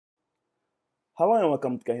Hello and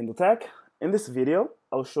welcome to KahindoTech. In this video,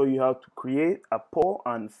 I'll show you how to create a poll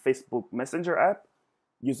on Facebook Messenger app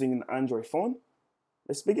using an Android phone.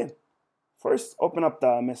 Let's begin. First, open up the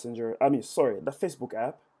the Facebook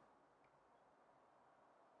app.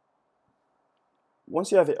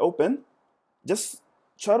 Once you have it open, just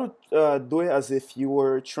try to do it as if you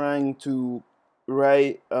were trying to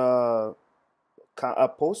write a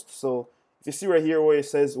post. So if you see right here where it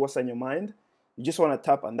says what's on your mind, you just want to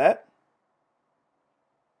tap on that.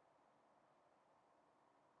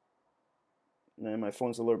 And my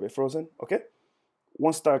phone's a little bit frozen. Okay.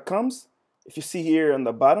 Once that comes, if you see here on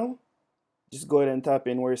the bottom, just go ahead and tap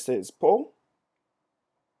in where it says poll.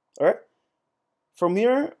 All right. From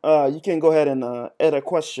here, you can go ahead and add a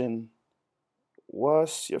question.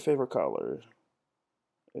 What's your favorite color?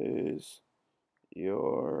 Is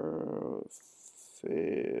your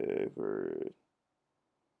favorite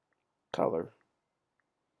color?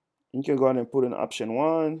 You can go ahead and put in option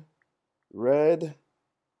 1, red,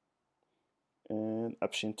 and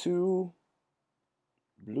option 2,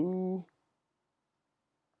 blue.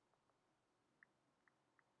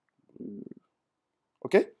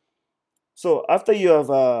 Okay, so after you have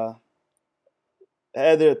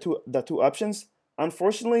added the two options,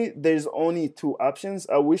 unfortunately there's only 2 options.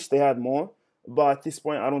 I wish they had more, but at this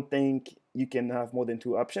point I don't think you can have more than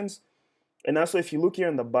 2 options. And also, if you look here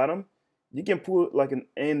on the bottom, you can put like an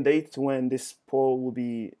end date to when this poll will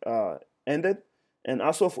be ended. And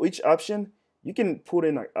also for each option, you can put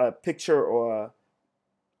in a picture or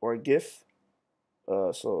a GIF.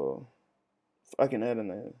 So if I can add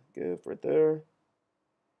in a GIF right there.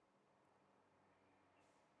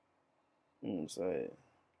 So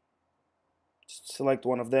select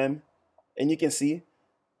one of them, and you can see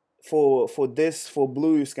for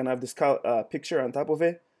blue you can have this picture on top of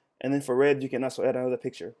it, and then for red you can also add another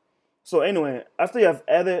picture. So anyway, after you have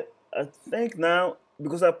added, I think now,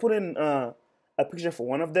 because I put in a picture for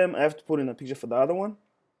one of them, I have to put in a picture for the other one.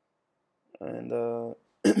 And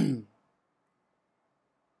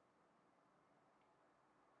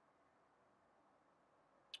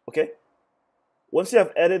okay, once you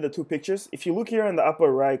have added the 2 pictures, if you look here in the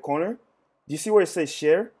upper right corner, do you see where it says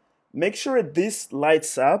share? Make sure this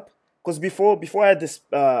lights up, because before I had this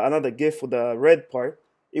another GIF for the red part,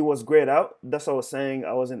 it was grayed out. That's what I was saying.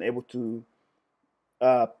 I wasn't able to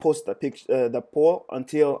post the poll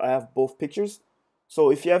until I have both pictures. So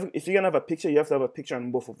if you're gonna have a picture, you have to have a picture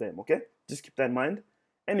on both of them. Okay, just keep that in mind.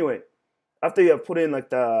 Anyway, after you have put in like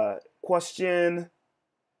the question,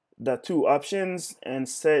 the 2 options, and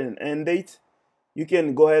set an end date, you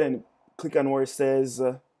can go ahead and click on where it says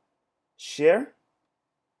share.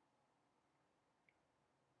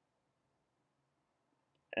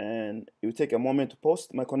 And it will take a moment to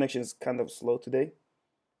post. My connection is kind of slow today.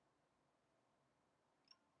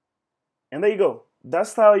 And there you go.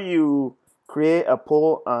 That's how you create a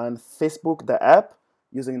poll on Facebook, the app,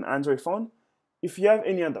 using an Android phone. If you have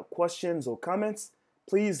any other questions or comments,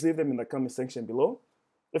 please leave them in the comment section below.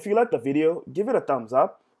 If you like the video, give it a thumbs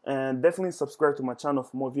up and definitely subscribe to my channel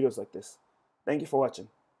for more videos like this. Thank you for watching.